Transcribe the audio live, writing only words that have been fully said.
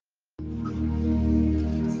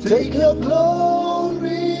Take your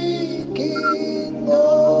glory, King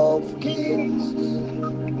of Kings.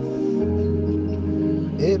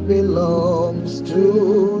 It belongs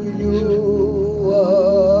to you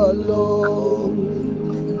alone.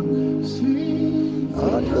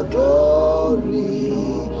 And your glory,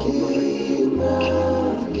 King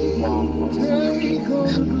of Kings. Take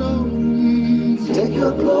your glory. Take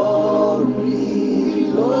your glory,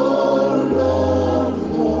 Lord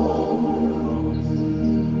of Lords.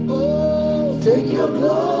 Oh, take your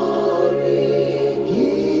glory,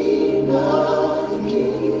 King of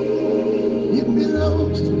Kings. It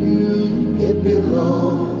belongs to you. It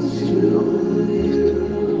belongs to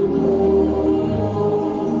you.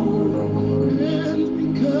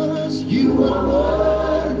 And because you are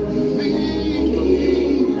worthy,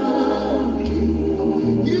 King of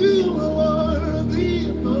Kings. You are worthy,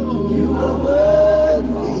 Lord. You are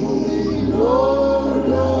worthy,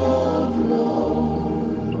 Lord of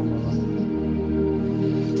Lords.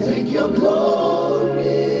 Take your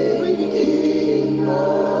glory, King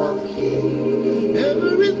of Kings.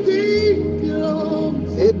 Everything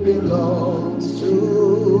belongs. It belongs to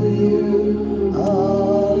you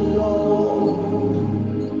alone.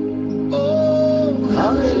 Oh,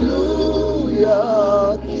 hallelujah,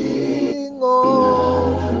 King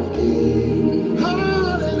of Kings.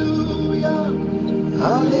 Hallelujah.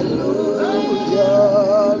 Hallelujah,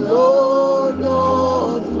 Lord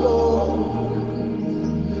of Lords.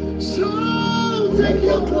 So take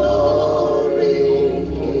your glory,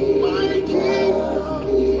 my King of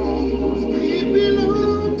Kings. It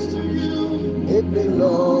belongs to you. It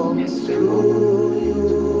belongs to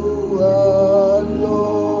you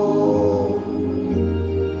alone.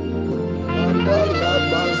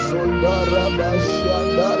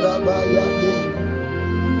 Mandarabasundarabayande.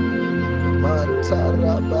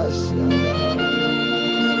 Mantarabashaya.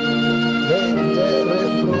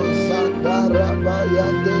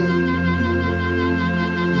 Menderebrosandarabayande.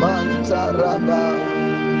 Mantaraba.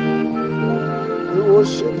 We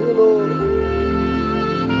worship you, Lord.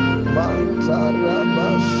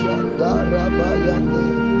 Mantarabashandarabayande.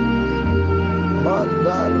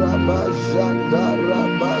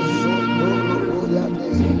 Mandarabashandarabazondoroboyande.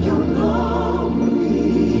 Take your glory,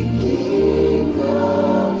 King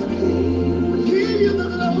of Kings. Give you the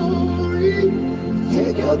glory.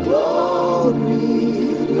 Take your glory,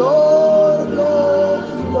 Lord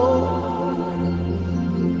of Lords.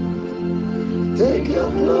 Take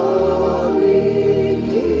your glory,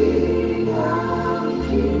 King of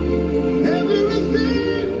Kings.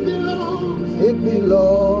 Everything belongs. It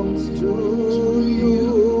belongs to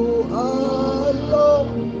you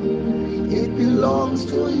alone. It belongs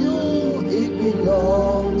to you. It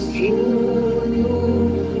belongs to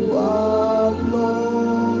you alone.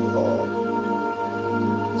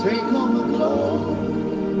 Take on the glory.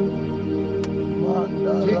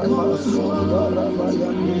 Take on the glory.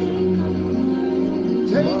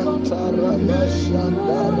 Take on the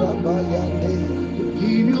glory.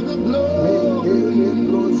 Give you the glory.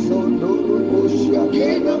 Give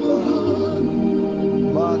you the glory.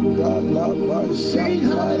 Sing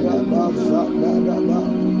hallelujah.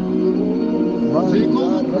 Take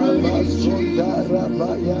on the praise, Jesus.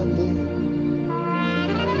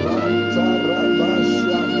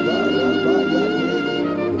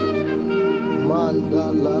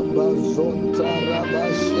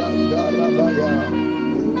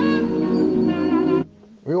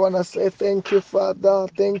 We want to say thank you, Father.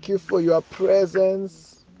 Thank you for your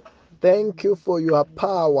presence. Thank you for your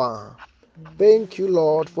power. Thank you,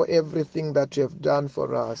 Lord, for everything that you have done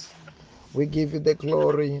for us. We give you the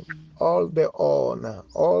glory, all the honor,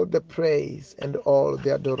 all the praise, and all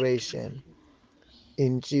the adoration.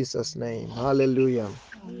 In Jesus' name. Hallelujah.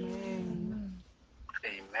 Amen.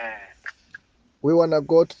 Amen. We want to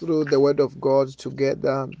go through the Word of God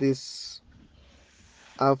together this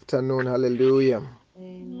afternoon. Hallelujah.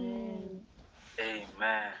 Amen.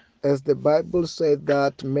 Amen. As the Bible said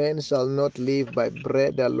that man shall not live by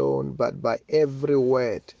bread alone, but by every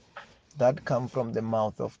word that comes from the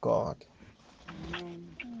mouth of God.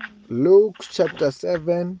 Amen. Luke chapter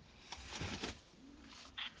 7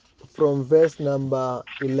 from verse number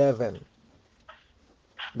 11.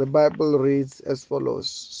 The Bible reads as follows.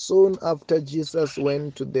 Soon after Jesus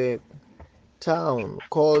went to the town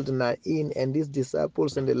called Nain, and his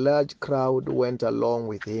disciples and a large crowd went along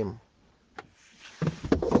with him.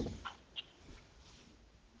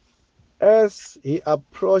 As he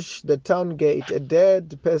approached the town gate, a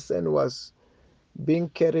dead person was being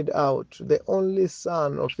carried out, the only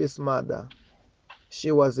son of his mother.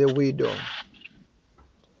 She was a widow.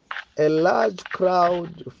 A large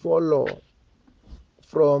crowd follow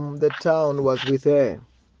from the town was with her.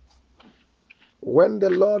 When the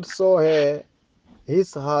Lord saw her,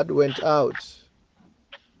 his heart went out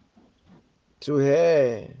to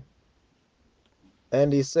her,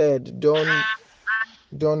 and he said,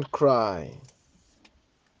 don't cry.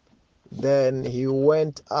 Then he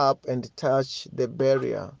went up and touched the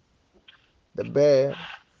bear. The bear,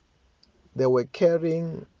 they were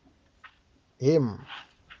carrying him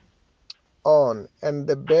on, and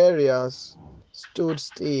the bearers stood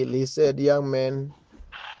still. He said, young man,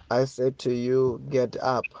 I said to you, get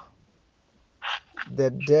up. The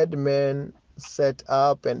dead man sat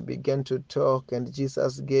up and began to talk, and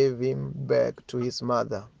Jesus gave him back to his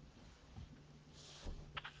mother.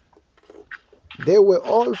 They were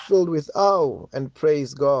all filled with awe and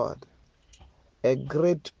praised God. A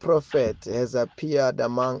great prophet has appeared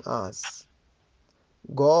among us.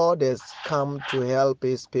 God has come to help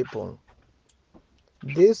his people.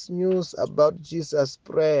 This news about Jesus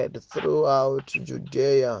spread throughout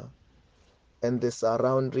Judea and the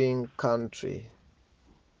surrounding country.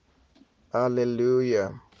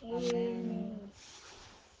 Hallelujah. Amen.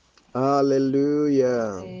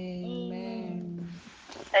 Hallelujah. Amen.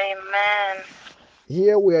 Amen.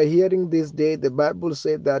 Here we are hearing this day, the Bible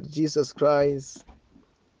said that Jesus Christ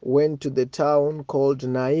went to the town called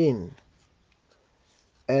Nain.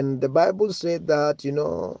 And the Bible said that,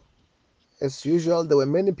 as usual, there were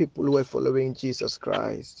many people who were following Jesus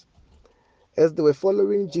Christ. As they were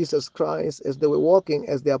following Jesus Christ, as they were walking,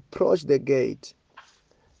 as they approached the gate,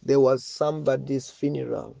 there was somebody's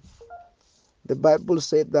funeral. The Bible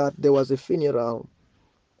said that there was a funeral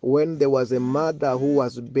when there was a mother who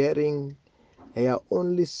was bearing her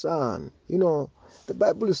only son. The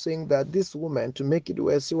Bible is saying that this woman, to make it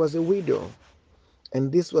worse, she was a widow.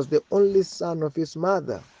 And this was the only son of his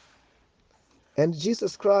mother. And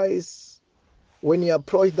Jesus Christ, when he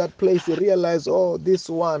approached that place, he realized, oh, this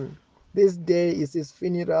day is his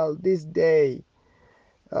funeral. This day,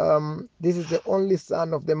 this is the only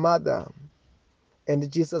son of the mother. And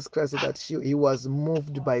Jesus Christ said that he was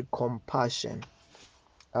moved by compassion.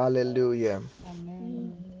 Hallelujah.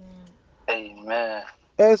 Amen. Amen.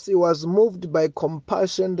 As he was moved by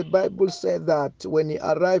compassion, the Bible said that when he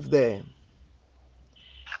arrived there,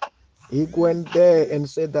 he went there and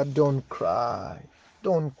said that don't cry.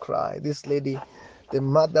 Don't cry. This lady, the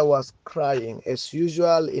mother was crying. As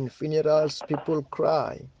usual in funerals, people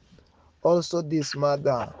cry. Also, this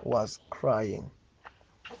mother was crying.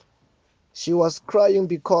 She was crying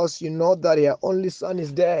because that her only son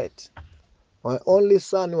is dead. Her only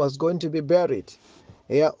son was going to be buried.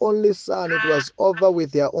 Her only son, it was over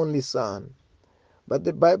with her only son. But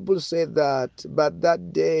the Bible said but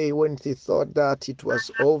that day when she thought that it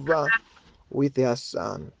was over with her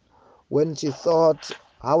son, when she thought,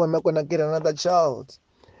 how am I going to get another child?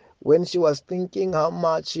 When she was thinking how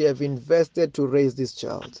much she have invested to raise this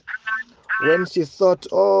child. When she thought,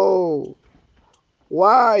 oh,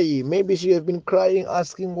 why? Maybe she have been crying,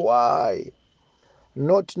 asking why.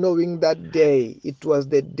 Not knowing that day, it was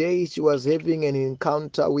the day she was having an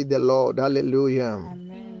encounter with the Lord. Hallelujah.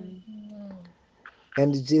 Amen.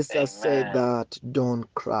 And Jesus said Amen. that, don't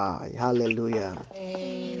cry. Hallelujah.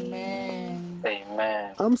 Amen.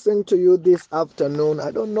 Amen. I'm saying to you this afternoon,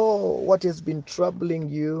 I don't know what has been troubling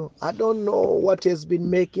you. I don't know what has been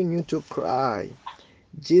making you to cry.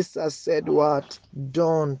 Jesus said what?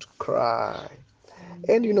 Don't cry.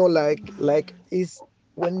 And like is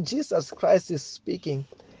when Jesus Christ is speaking,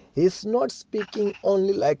 he's not speaking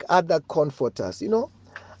only like other comforters.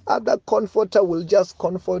 Other comforter will just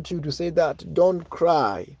comfort you to say that don't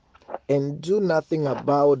cry and do nothing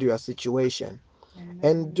about your situation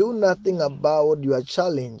and Amen. do nothing about your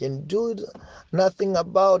challenge and do nothing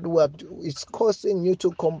about what is causing you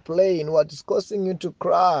to complain, what is causing you to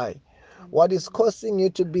cry, what is Amen. causing you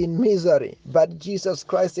to be in misery. But Jesus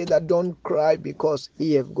Christ said that don't cry because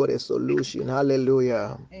he have got a solution.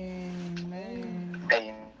 Hallelujah. Amen.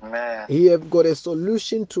 Amen. He have got a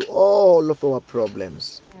solution to all of our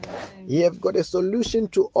problems. He Amen. have got a solution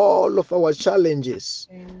to all of our challenges.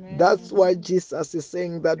 That's Amen. why Jesus is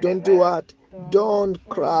saying that don't do Amen. what? Don't Don't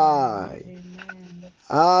cry. cry. Amen.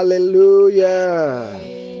 Hallelujah.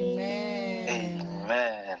 Amen.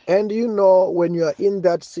 Amen. And when you are in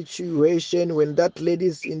that situation, when that lady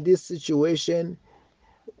is in this situation,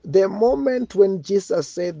 the moment when Jesus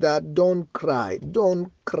said that, don't cry,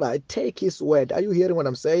 take his word. Are you hearing what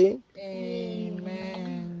I'm saying?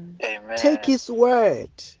 Amen. Take Amen. his word.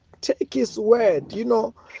 Take his word.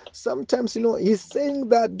 Sometimes, he's saying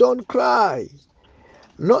that don't cry.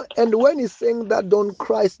 No, and when he's saying that don't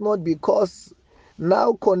cry, it's not because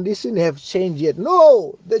now conditions have changed yet.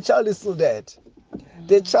 No, the child is still dead.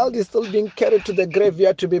 The child is still being carried to the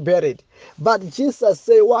graveyard to be buried. But Jesus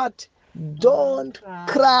say what? don't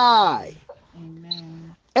cry.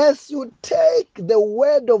 Amen. As you take the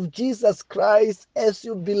word of Jesus Christ, as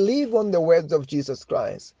you believe on the words of Jesus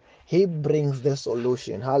Christ, He brings the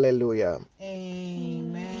solution. Hallelujah.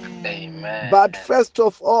 Amen. Amen. But first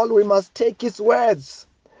of all, we must take His words.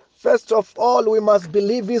 First of all, we must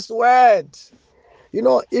believe His words. You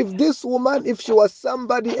know, if this woman, if she was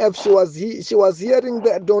somebody, if she was hearing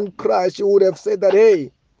that don't cry, she would have said that,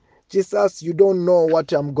 hey, Jesus, you don't know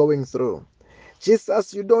what I'm going through.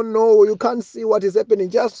 Jesus, you don't know, you can't see what is happening.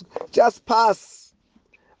 Just pass.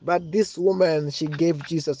 But this woman, she gave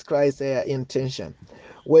Jesus Christ her intention.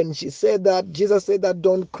 When she said that, Jesus said that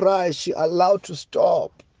don't cry, she allowed to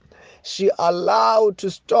stop. She allowed to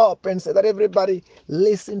stop and said that everybody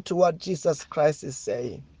listen to what Jesus Christ is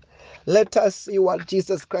saying. Let us see what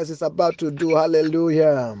Jesus Christ is about to do.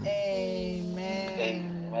 Hallelujah. Amen.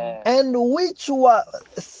 And which was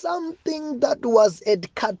something that was a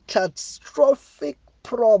catastrophic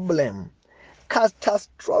problem,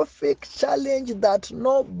 catastrophic challenge that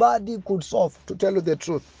nobody could solve, to tell you the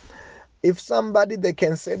truth. If somebody, they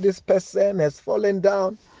can say this person has fallen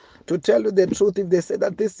down, to tell you the truth, if they say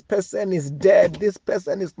that this person is dead, this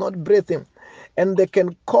person is not breathing, and they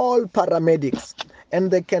can call paramedics,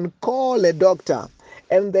 and they can call a doctor,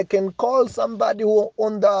 and they can call somebody who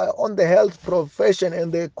on the health profession,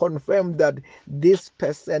 and they confirm that this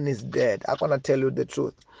person is dead, I'm gonna tell you the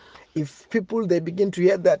truth. If people, they begin to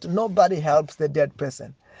hear that, nobody helps the dead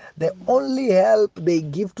person. The only help they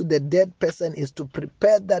give to the dead person is to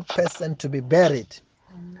prepare that person to be buried.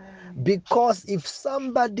 Because if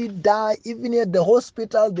somebody die, even at the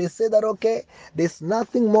hospital, they say that, okay, there's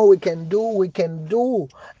nothing more we can do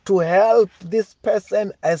to help this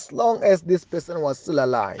person as long as this person was still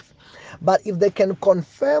alive. But if they can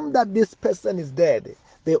confirm that this person is dead,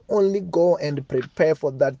 they only go and prepare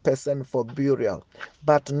for that person for burial,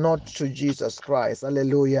 but not to Jesus Christ.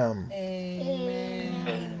 Hallelujah.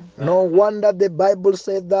 Amen. No wonder the Bible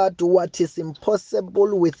said that what is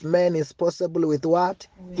impossible with men is possible with what?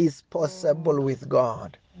 Is possible with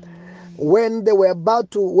God. When they were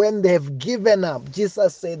about to, when they have given up,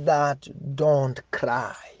 Jesus said that, don't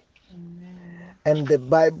cry. And the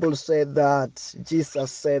Bible said that,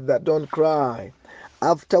 Jesus said that, don't cry.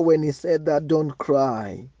 After when he said that, don't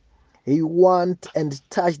cry, he went and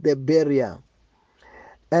touched the barrier.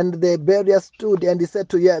 And the barrier stood, and he said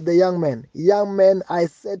to the young man, I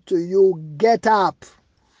said to you, get up.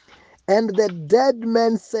 And the dead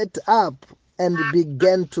man sat up and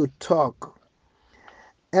began to talk.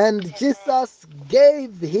 And Jesus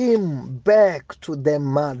gave him back to the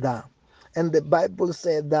mother. And the Bible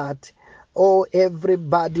said that, oh,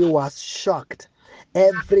 everybody was shocked.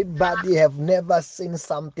 Everybody have never seen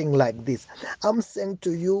something like this. I'm saying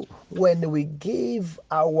to you, when we give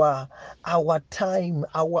our time,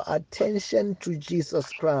 our attention to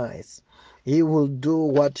Jesus Christ, He will do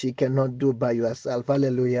what you cannot do by yourself.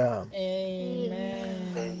 Hallelujah.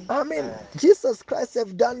 Amen. I mean, Jesus Christ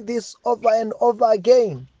have done this over and over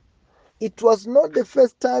again. It was not the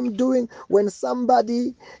first time doing when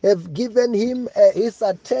somebody have given him his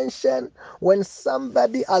attention, when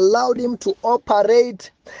somebody allowed him to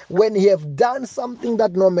operate, when he have done something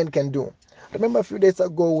that no man can do. Remember a few days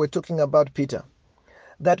ago we were talking about Peter.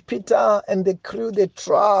 That Peter and the crew, they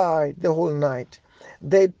tried the whole night.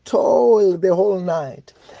 They toiled the whole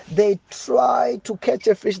night. They tried to catch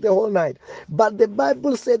a fish the whole night. But the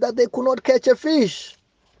Bible said that they could not catch a fish.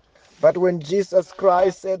 But when Jesus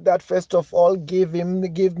Christ said that, first of all, give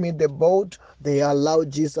me the boat, they allowed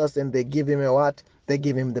Jesus and they give him a what? They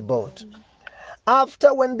give him the boat.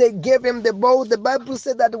 After when they gave him the boat, the Bible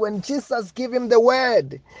said that when Jesus gave him the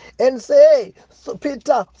word and say, hey, so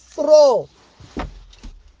Peter, throw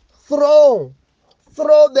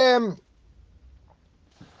them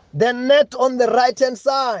the net on the right hand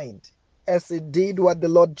side. As he did what the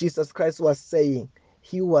Lord Jesus Christ was saying,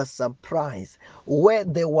 he was surprised. Where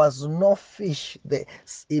there was no fish,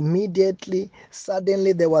 immediately,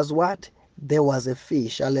 suddenly there was what? There was a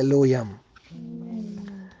fish. Hallelujah.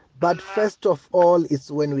 But first of all, it's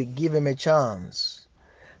when we give him a chance.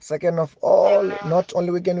 Second of all, not only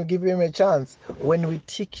we can give him a chance, when we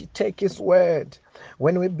take his word,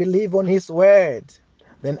 when we believe on his word,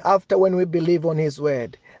 then after when we believe on his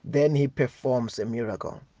word, then he performs a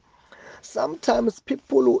miracle. Sometimes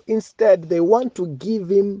people who instead they want to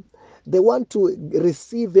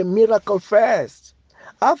receive a miracle first.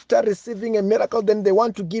 After receiving a miracle, then they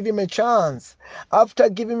want to give him a chance. After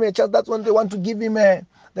giving him a chance, that's when they want to give him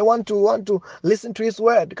they want to listen to his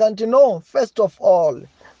word. Can't you know? First of all,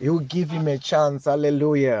 you give him a chance.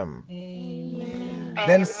 Hallelujah. Amen.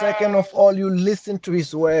 Then second of all, you listen to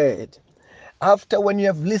his word. After when you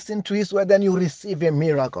have listened to his word, then you receive a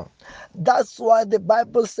miracle. That's why the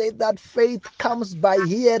Bible says that faith comes by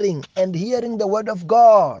hearing, and hearing the word of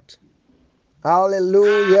God.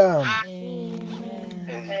 Hallelujah. Amen.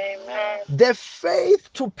 Amen. The faith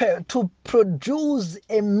to produce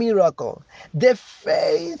a miracle. The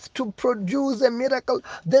faith to produce a miracle.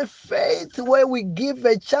 The faith where we give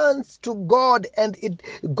a chance to God and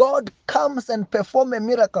God comes and perform a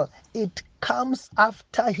miracle. It comes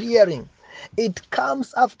after hearing. It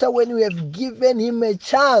comes after when we have given him a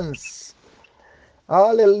chance.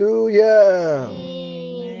 Hallelujah.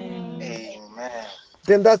 Amen.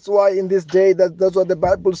 Then that's why in this day, that's what the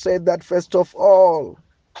Bible said, that first of all,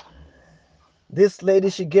 this lady,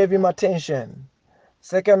 she gave him attention.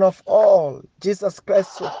 Second of all, Jesus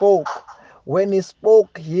Christ spoke. When he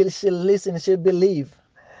spoke, she listened, she believed.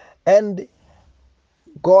 And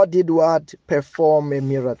God did what? Perform a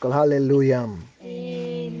miracle. Hallelujah.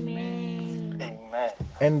 Amen. Amen.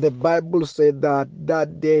 And the Bible said that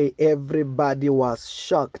that day everybody was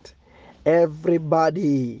shocked.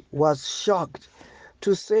 Everybody was shocked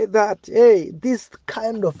to say that, hey, this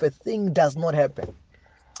kind of a thing does not happen.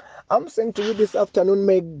 I'm saying to you this afternoon,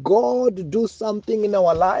 may God do something in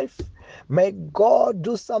our life. May God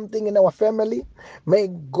do something in our family. May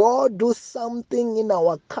God do something in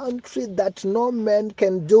our country that no man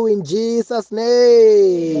can do in Jesus'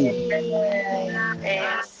 name.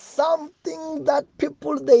 Amen. Something that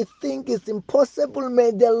people they think is impossible,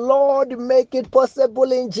 may the Lord make it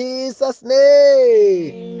possible in Jesus'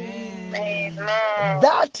 name. Amen.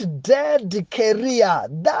 That dead career,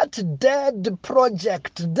 that dead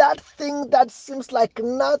project, that thing that seems like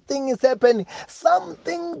nothing is happening,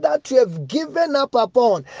 something that you have given up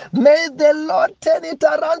upon, may the Lord turn it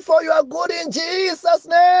around for your good in Jesus'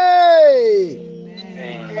 name.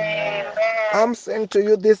 Amen. I'm saying to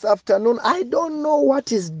you this afternoon, I don't know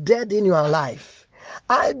what is dead in your life.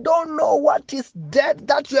 I don't know what is dead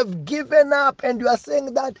that you have given up, and you are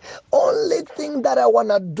saying that only thing that I want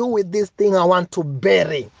to do with this thing, I want to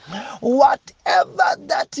bury. Whatever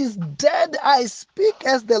that is dead, I speak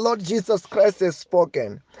as the Lord Jesus Christ has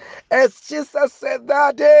spoken. As Jesus said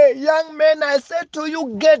that, hey, young men, I said to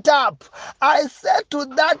you, get up. I said to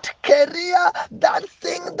that career, that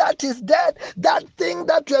thing that is dead, that thing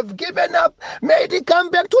that you have given up, may it come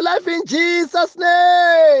back to life in Jesus'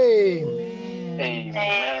 name.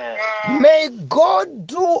 Amen. May God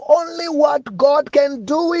do only what God can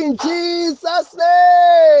do in Jesus'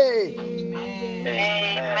 name.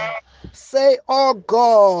 Amen. Say, oh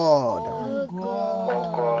God, Oh Oh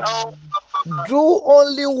God, God, do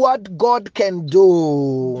only what God can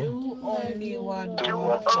do do only what do God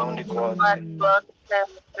what can only God do can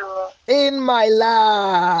do in my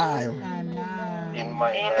life, in my in life,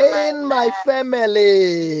 my life, in my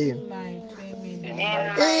family, in my in family, my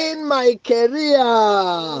life, in my career,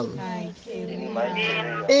 my in my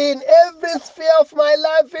career, career, in every sphere of my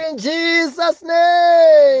life in Jesus'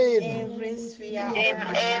 name. every sphere in of every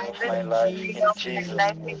my sphere of life my in life, in Jesus' Jesus'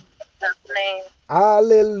 name. name.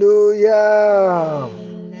 Hallelujah.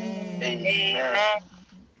 Amen. Amen.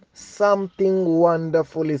 Something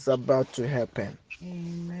wonderful is about to happen.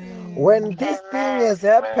 When Amen. this thing has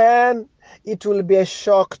happened, it will be a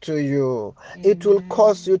shock to you. It will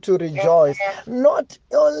cause you Amen. to rejoice. Not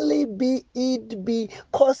only be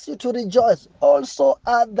cause you to rejoice, also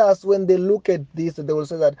others, when they look at this, they will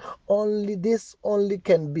say that only this only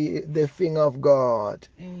can be the thing of God.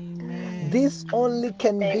 This Amen. only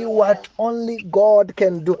can be what only God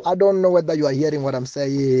can do. I don't know whether you are hearing what I'm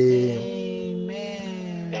saying.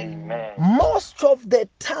 Amen. Amen. Most of the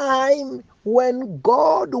time, when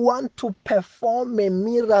God wants to perform a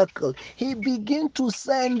miracle, He begins to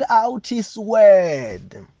send out His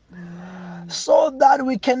word Amen. so that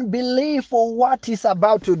we can believe for what He's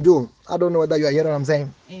about to do. I don't know whether you are hearing what I'm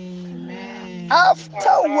saying. Amen.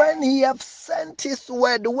 After when He have sent His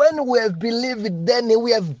word, when we have believed, then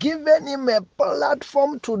we have given Him a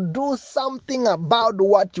platform to do something about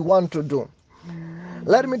what you want to do. Amen.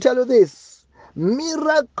 Let me tell you this.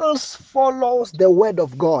 Miracles follows the word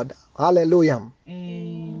of God. Hallelujah.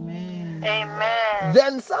 Amen. Amen.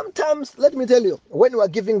 Then sometimes, let me tell you, when you are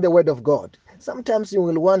giving the word of God, sometimes you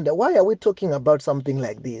will wonder, why are we talking about something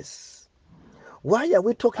like this? Why are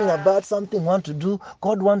we talking about something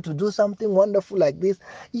God want to do something wonderful like this?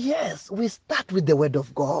 Yes, we start with the word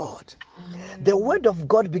of God. The word of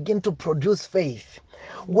God begin to produce faith.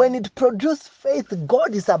 When it produces faith,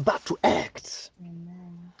 God is about to act.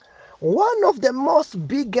 Amen. One of the most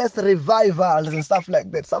biggest revivals and stuff like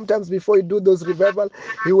that. Sometimes before you do those revival,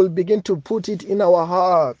 He will begin to put it in our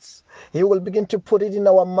hearts. He will begin to put it in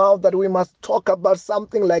our mouth that we must talk about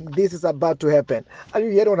something like this is about to happen. Are you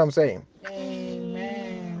hearing what I'm saying? Amen.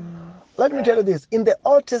 Let me tell you this. In the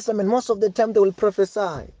Old Testament, most of the time they will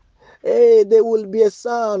prophesy. Hey, there will be a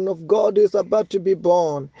son of God who is about to be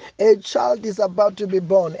born. A child is about to be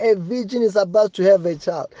born. A virgin is about to have a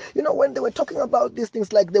child. You know, when they were talking about these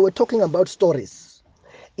things, like they were talking about stories.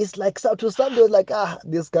 It's like, so to some, they were like,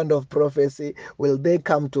 this kind of prophecy, will they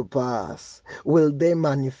come to pass? Will they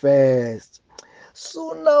manifest?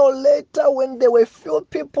 Sooner or later, when there were few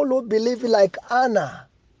people who believe like Anna,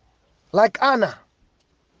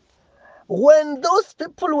 when those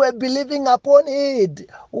people were believing upon it,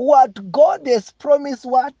 what God has promised,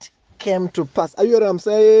 what came to pass. Are you hearing what I'm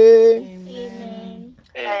saying? Amen.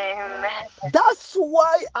 Amen. That's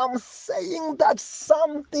why I'm saying that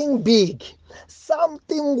something big,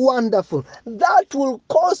 something wonderful, that will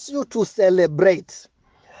cause you to celebrate.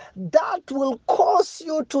 That will cause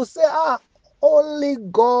you to say, only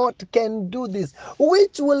God can do this,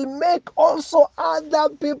 which will make also other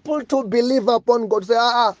people to believe upon God. Say,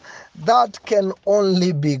 that can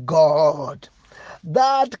only be God.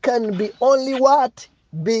 That can be only what?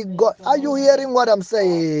 Be God. Are you hearing what I'm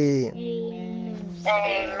saying? Amen.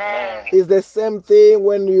 Amen. It's the same thing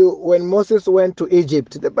when Moses went to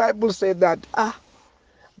Egypt. The Bible said that,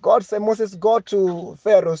 God said, Moses, go to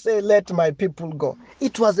Pharaoh, say, let my people go.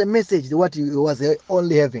 It was a message, what he was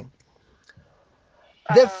only having.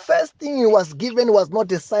 The first thing he was given was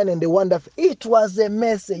not a sign and a wonder. It was a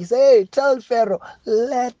message. Say, hey, tell Pharaoh,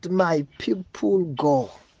 let my people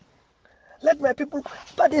go. Let my people go.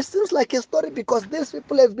 But it seems like a story because these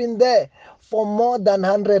people have been there for more than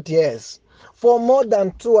 100 years. For more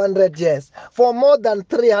than 200 years, for more than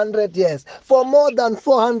 300 years, for more than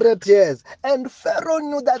 400 years. And Pharaoh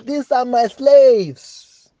knew that these are my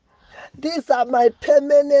slaves. These are my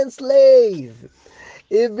permanent slaves.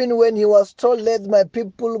 Even when he was told, let my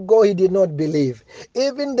people go, he did not believe.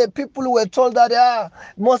 Even the people who were told that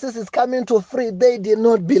Moses is coming to free, they did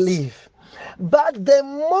not believe. But the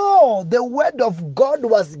more the word of God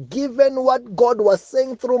was given, what God was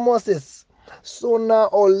saying through Moses, sooner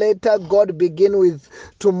or later God began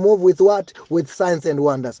to move with what? With signs and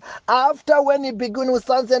wonders. After when he began with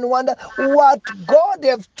signs and wonders, what God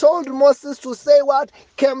have told Moses to say what?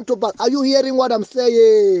 Came to pass. Are you hearing what I'm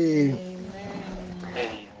saying?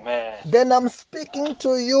 Amen. Then I'm speaking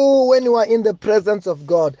to you when you are in the presence of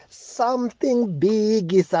God. Something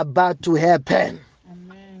big is about to happen.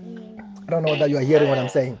 Amen. I don't know whether you are hearing what I'm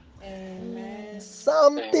saying. Amen.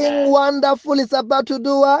 Something wonderful is about to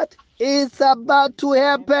do what? It's about to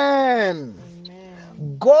happen.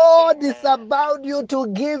 Amen. God is about you to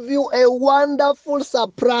give you a wonderful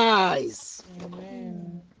surprise.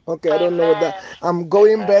 Amen. Okay, I don't know whether I'm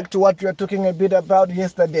going back to what we were talking a bit about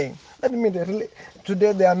yesterday. Let me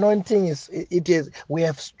today the anointing is we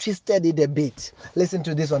have twisted it a bit. Listen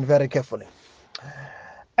to this one very carefully.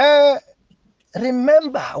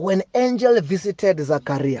 Remember when angel visited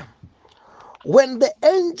Zachariah. When the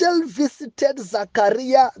angel visited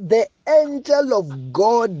Zachariah, the angel of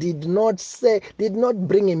God did not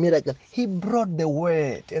bring a miracle. He brought the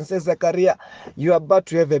word and said, Zachariah, you are about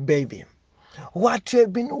to have a baby. What you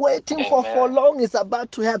have been waiting for long is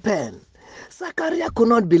about to happen. Zachariah could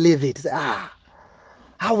not believe it. He said,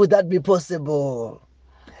 how would that be possible?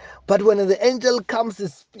 But when the angel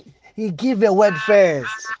comes, he gives a word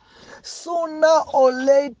first. Sooner or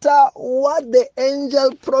later, what the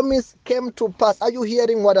angel promised came to pass. Are you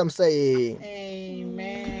hearing what I'm saying?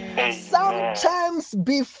 Amen. Sometimes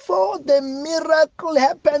before the miracle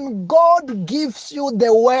happens, God gives you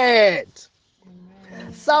the word.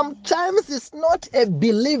 Sometimes it's not a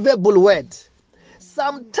believable word.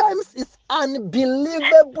 Sometimes it's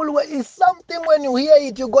unbelievable word. It's something when you hear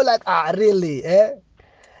it, you go like, really?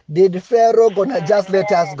 Did Pharaoh gonna just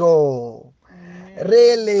let us go?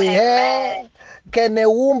 Really? Can a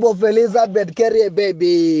womb of Elizabeth carry a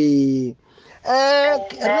baby?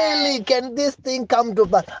 Really, can this thing come to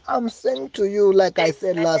pass? I'm saying to you, like I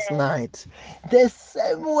said last night, the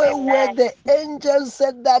same way where the angel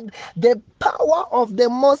said that the power of the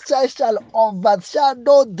Most High shall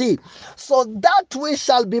overshadow thee, so that we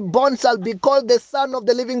shall be born shall be called the Son of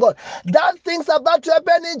the living God. That thing's about to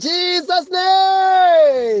happen in Jesus'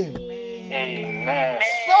 name. Amen.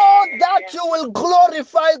 So that you will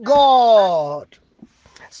glorify God.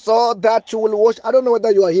 So that you will worship. I don't know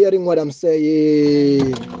whether you are hearing what I'm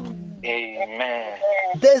saying. Amen.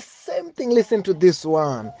 The same thing, listen to this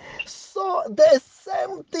one. So the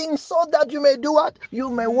same thing, so that you may do what? You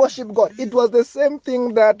may worship God. It was the same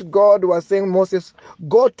thing that God was saying, Moses,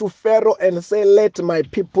 go to Pharaoh and say, let my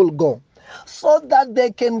people go, so that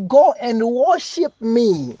they can go and worship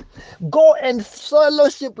me, go and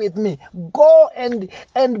fellowship with me, go and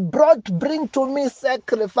bring to me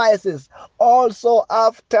sacrifices. also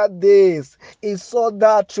after this is so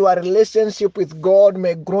that your relationship with God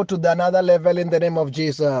may grow to another level in the name of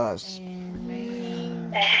Jesus.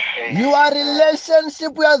 Amen. Your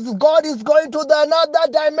relationship with God is going to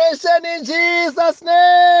another dimension in Jesus'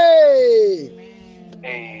 name.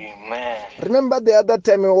 Amen. Remember the other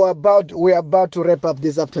time we were about to wrap up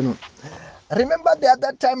this afternoon. Remember the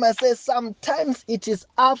other time I said sometimes it is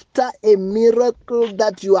after a miracle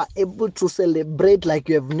that you are able to celebrate like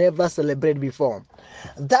you have never celebrated before.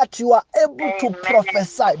 That you are able to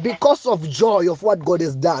prophesy because of joy of what God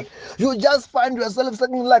has done. You just find yourself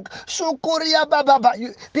saying like, Shukuriya Baba.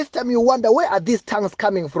 This time you wonder, where are these tongues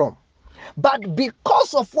coming from? But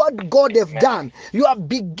because of what God has done, you are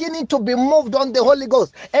beginning to be moved on the Holy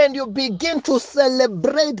Ghost and you begin to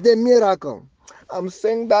celebrate the miracle. I'm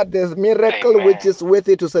saying that there's miracle which is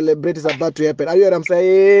worthy to celebrate is about to happen. Are you hear what I'm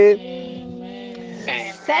saying?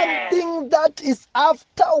 Amen. Something that is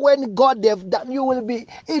after when God have done,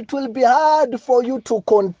 it will be hard for you to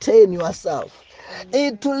contain yourself.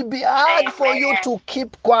 It will be hard for you to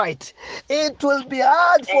keep quiet. It will be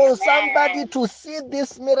hard for somebody to see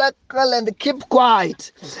this miracle and keep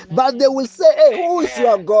quiet. But they will say, hey, who is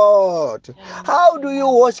your God? How do you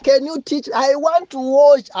wash? Can you teach? I want to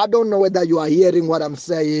wash. I don't know whether you are hearing what I'm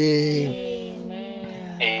saying.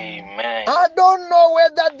 Amen. I don't know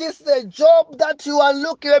whether this is a job that you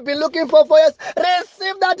have been looking for years.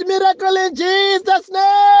 Receive that miracle in Jesus'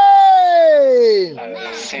 name. I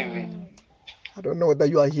receive it. I don't know whether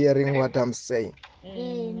you are hearing what I'm saying.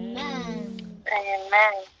 Amen.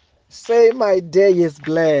 Say, my day is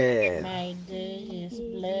blessed. My day is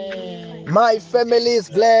blessed. My family is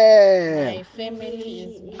My blessed. family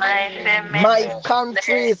is blessed. My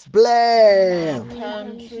country is blessed. My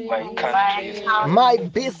country My is country is blessed. My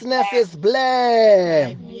blessed. business is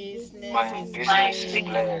My blessed. business My is business is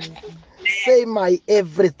blessed. blessed. Say, my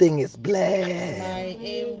everything is My blessed.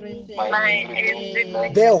 everything My is everything is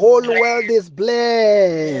blessed. The blessed. whole world is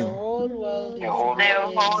The blessed. whole world The is whole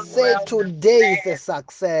world is blessed. Say, blessed. today is a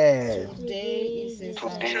success. Today is a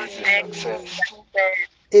Today is a success. success.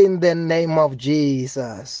 In the name of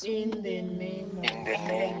Jesus. In the name In of the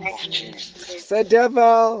name of Jesus. Jesus. Say,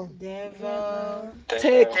 devil, Devil,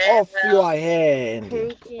 take Devil, off your hand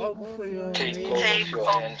take up your take off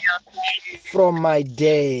your hand hand from my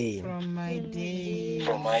day, from my day,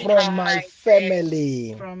 from my from day, my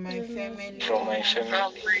family, from my from my family,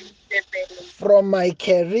 family, from my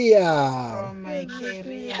career, from my from my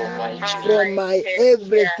career, career, from my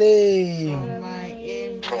everything. from my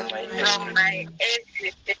from my everything.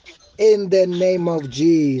 everything. In the name of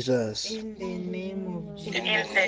Jesus. In the name of In the Jesus. name